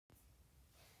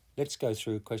Let's go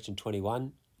through question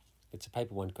 21. It's a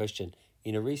paper 1 question.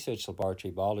 In a research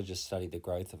laboratory, biologists studied the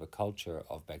growth of a culture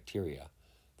of bacteria.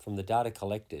 From the data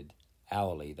collected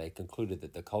hourly, they concluded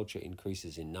that the culture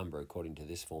increases in number according to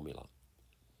this formula,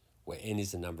 where N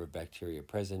is the number of bacteria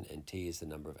present and T is the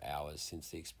number of hours since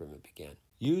the experiment began.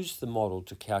 Use the model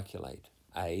to calculate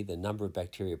A, the number of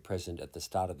bacteria present at the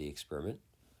start of the experiment.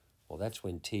 Well, that's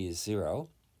when T is 0,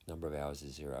 number of hours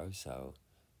is 0, so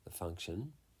the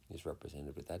function is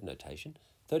represented with that notation.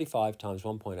 35 times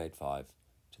 1.85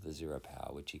 to the 0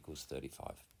 power, which equals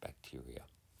 35 bacteria.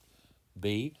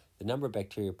 B, the number of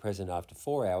bacteria present after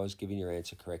 4 hours, giving your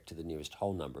answer correct to the nearest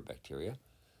whole number of bacteria.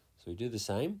 So we do the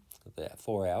same, the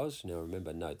 4 hours. Now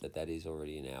remember, note that that is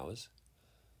already in hours.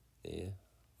 There,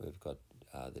 we've got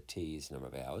the T is number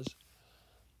of hours.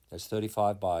 That's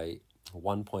 35 by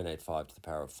 1.85 to the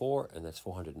power of 4, and that's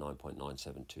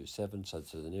 409.9727. So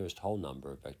to the nearest whole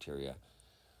number of bacteria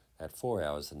at 4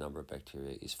 hours, the number of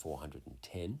bacteria is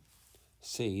 410.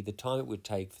 C, the time it would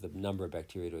take for the number of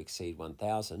bacteria to exceed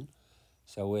 1,000.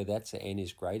 So where that's N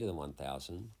is greater than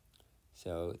 1,000.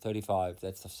 So 35,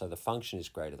 so the function is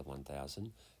greater than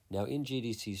 1,000. Now in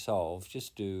GDC Solve,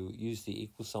 just use the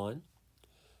equal sign,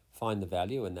 find the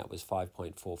value, and that was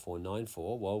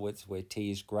 5.4494. Well, it's where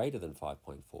T is greater than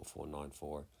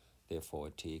 5.4494, therefore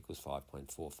T equals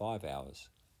 5.45 hours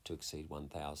to exceed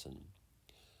 1,000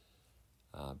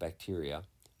 bacteria.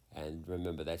 And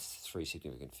remember, that's 3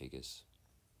 significant figures.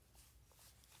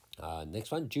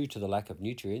 Next one, due to the lack of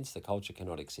nutrients, the culture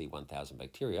cannot exceed 1,000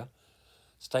 bacteria.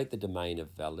 State the domain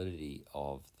of validity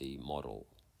of the model.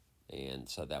 And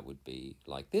so that would be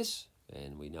like this,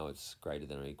 and we know it's greater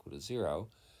than or equal to 0,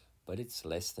 but it's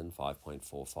less than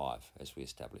 5.45, as we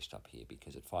established up here,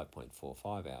 because at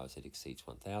 5.45 hours it exceeds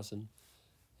 1,000,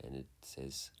 and it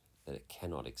says that it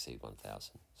cannot exceed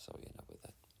 1,000, so we end up with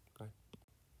that. Great.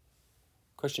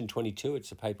 Question 22,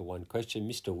 it's a paper 1 question.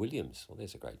 Mr. Williams, well,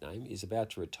 there's a great name, is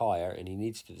about to retire and he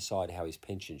needs to decide how his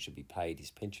pension should be paid. His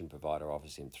pension provider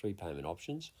offers him 3 payment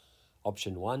options,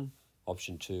 option 1,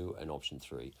 option 2, and option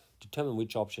 3. Determine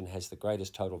which option has the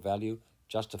greatest total value.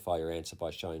 Justify your answer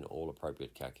by showing all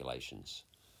appropriate calculations.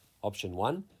 Option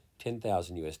 1,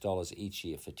 $10,000 each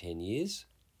year for 10 years.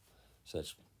 So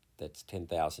that's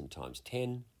 10,000 times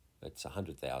 10. That's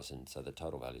 100,000, so the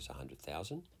total value is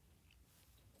 100,000.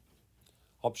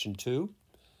 Option 2,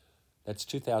 that's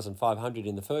 2,500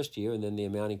 in the first year, and then the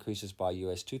amount increases by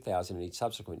US 2,000 in each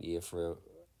subsequent year for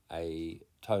a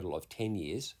total of 10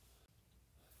 years.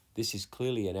 This is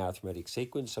clearly an arithmetic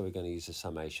sequence, so we're going to use a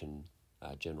summation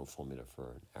general formula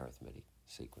for an arithmetic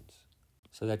sequence.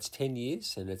 So that's 10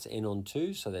 years, and it's n on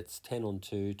 2, so that's 10 on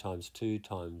 2 times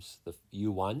the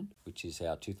U1, which is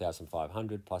our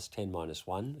 2,500, plus 10 minus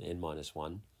 1, n minus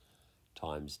 1,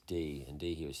 times D, and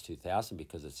D here is 2,000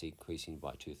 because it's increasing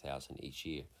by 2,000 each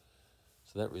year.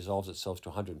 So that resolves itself to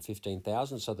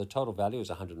 115,000, so the total value is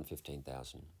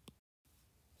 115,000.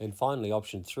 And finally,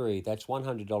 option 3, that's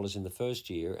 $100 in the first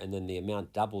year, and then the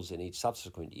amount doubles in each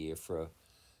subsequent year for a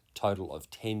total of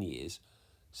 10 years.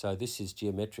 So this is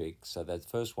geometric, so that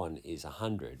first one is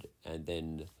 100, and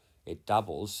then it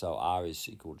doubles, so R is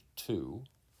equal to 2.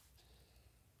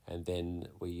 And then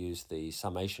we use the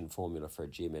summation formula for a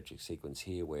geometric sequence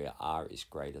here where R is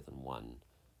greater than 1.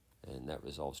 And that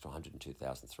resolves to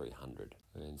 102,300.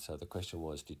 And so the question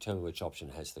was, determine which option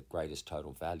has the greatest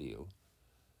total value.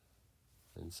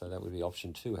 And so that would be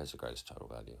option 2 has the greatest total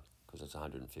value, because it's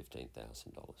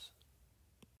 $115,000.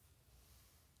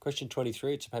 Question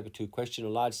 23, it's a paper 2 question. A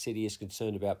large city is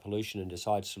concerned about pollution and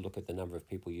decides to look at the number of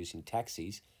people using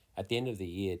taxis. At the end of the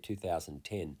year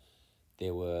 2010,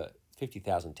 there were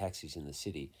 50,000 taxis in the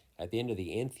city. At the end of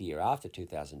the nth year after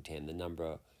 2010, the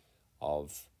number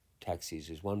of taxis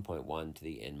is 1.1 to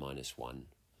the n minus 1.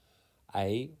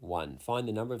 A1, find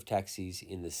the number of taxis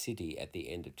in the city at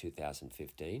the end of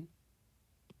 2015.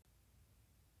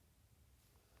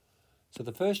 So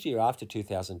the first year after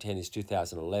 2010 is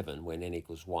 2011, when n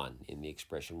equals 1 in the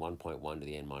expression 1.1 to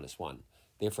the n minus 1.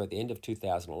 Therefore, at the end of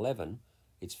 2011,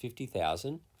 it's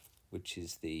 50,000, which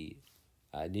is the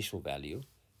initial value,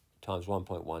 times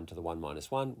 1.1 to the 1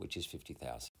 minus 1, which is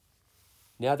 50,000.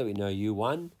 Now that we know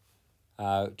U1,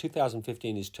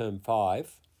 2015 is term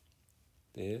 5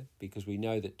 there, because we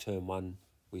know that term 1,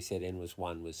 we said n was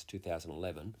 1, was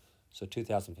 2011, so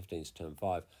 2015 is term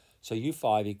 5. So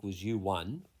U5 equals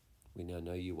U1, we now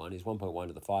know U1 is 1.1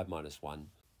 to the 5 minus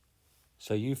 1.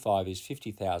 So U5 is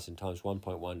 50,000 times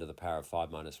 1.1 to the power of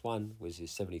 5 minus 1, which is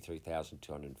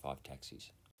 73,205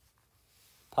 taxis.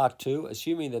 Part 2,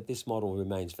 assuming that this model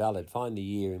remains valid, find the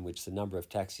year in which the number of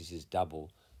taxis is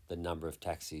double the number of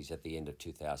taxis at the end of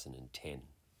 2010.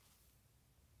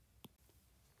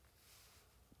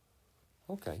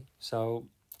 Okay, so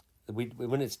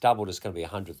when it's doubled, it's going to be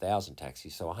 100,000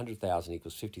 taxis. So 100,000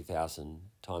 equals 50,000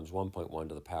 times 1.1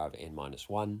 to the power of n minus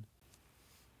 1.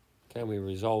 Can we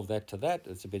resolve that to that?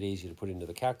 It's a bit easier to put into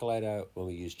the calculator. When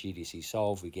we use GDC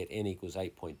solve, we get n equals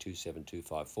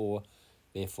 8.27254.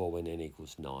 Therefore, when n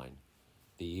equals 9,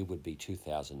 the year would be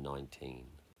 2019.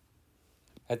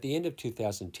 At the end of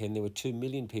 2010, there were 2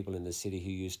 million people in the city who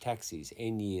used taxis.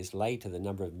 N years later, the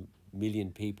number of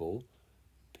million people,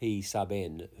 P sub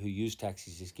n, who use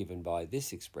taxis is given by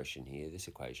this expression here, this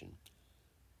equation.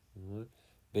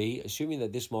 B, assuming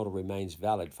that this model remains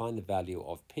valid, find the value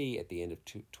of P at the end of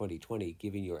 2020,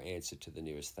 giving your answer to the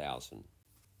nearest 1,000.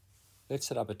 Let's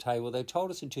set up a table. They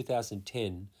told us in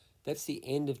 2010, that's the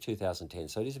end of 2010.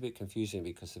 So it is a bit confusing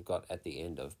because they've got at the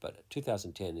end of, but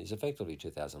 2010 is effectively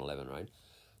 2011, right?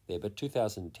 There, but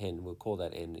 2010, we'll call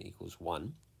that n equals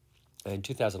 1. And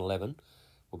 2011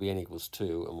 will be n equals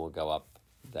 2, and we'll go up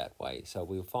that way. So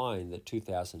we'll find that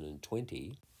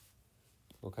 2020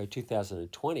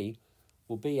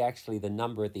 will be actually the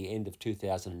number at the end of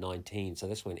 2019. So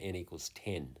that's when n equals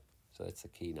 10. So that's the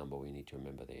key number we need to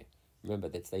remember there. Remember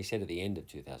that they said at the end of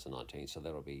 2019, so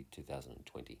that'll be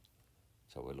 2020.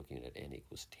 So we're looking at n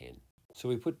equals 10. So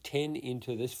we put 10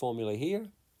 into this formula here,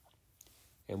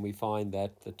 and we find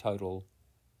that the total,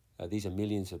 these are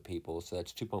millions of people, so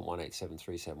that's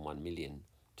 2.18737 million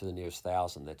to the nearest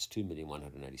 1,000. That's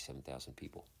 2,187,000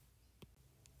 people.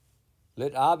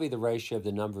 Let R be the ratio of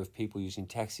the number of people using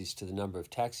taxis to the number of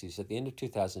taxis. At the end of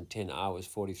 2010, R was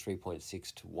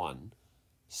 43.6 to 1.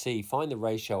 C, find the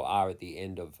ratio R at the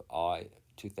end of I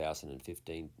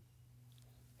 2015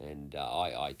 and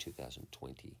II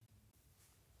 2020.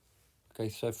 Okay,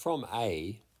 so from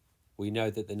A, we know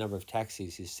that the number of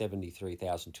taxis is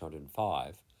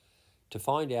 73,205. To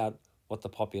find out what the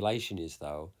population is,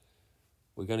 though,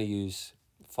 we're going to use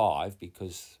 5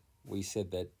 because we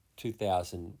said that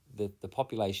the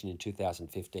population in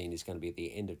 2015 is going to be at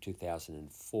the end of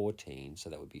 2014, so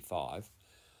that would be 5.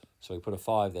 So we put a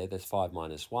 5 there, that's 5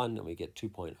 minus 1, and we get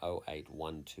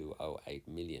 2.081208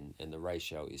 million, and the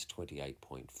ratio is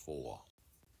 28.4.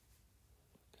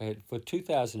 Okay, for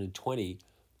 2020,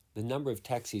 the number of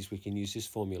taxis, we can use this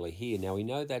formula here. Now we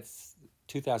know that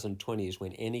 2020 is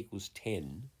when n equals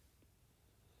 10,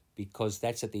 because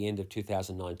that's at the end of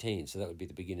 2019, so that would be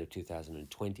the beginning of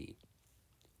 2020.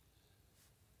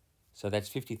 So that's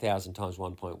 50,000 times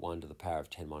 1.1 to the power of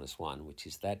 10 minus 1, which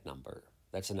is that number.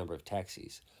 That's the number of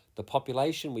taxis. The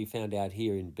population we found out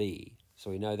here in B, so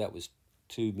we know that was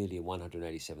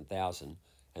 2,187,000,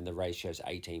 and the ratio is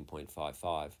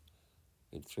 18.55.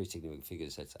 In 3 significant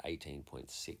figures, that's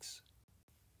 18.6.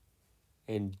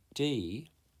 And D,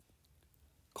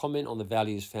 comment on the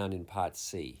values found in part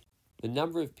C. The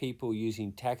number of people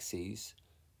using taxis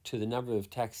to the number of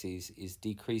taxis is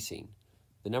decreasing.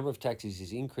 The number of taxis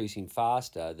is increasing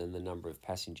faster than the number of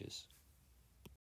passengers.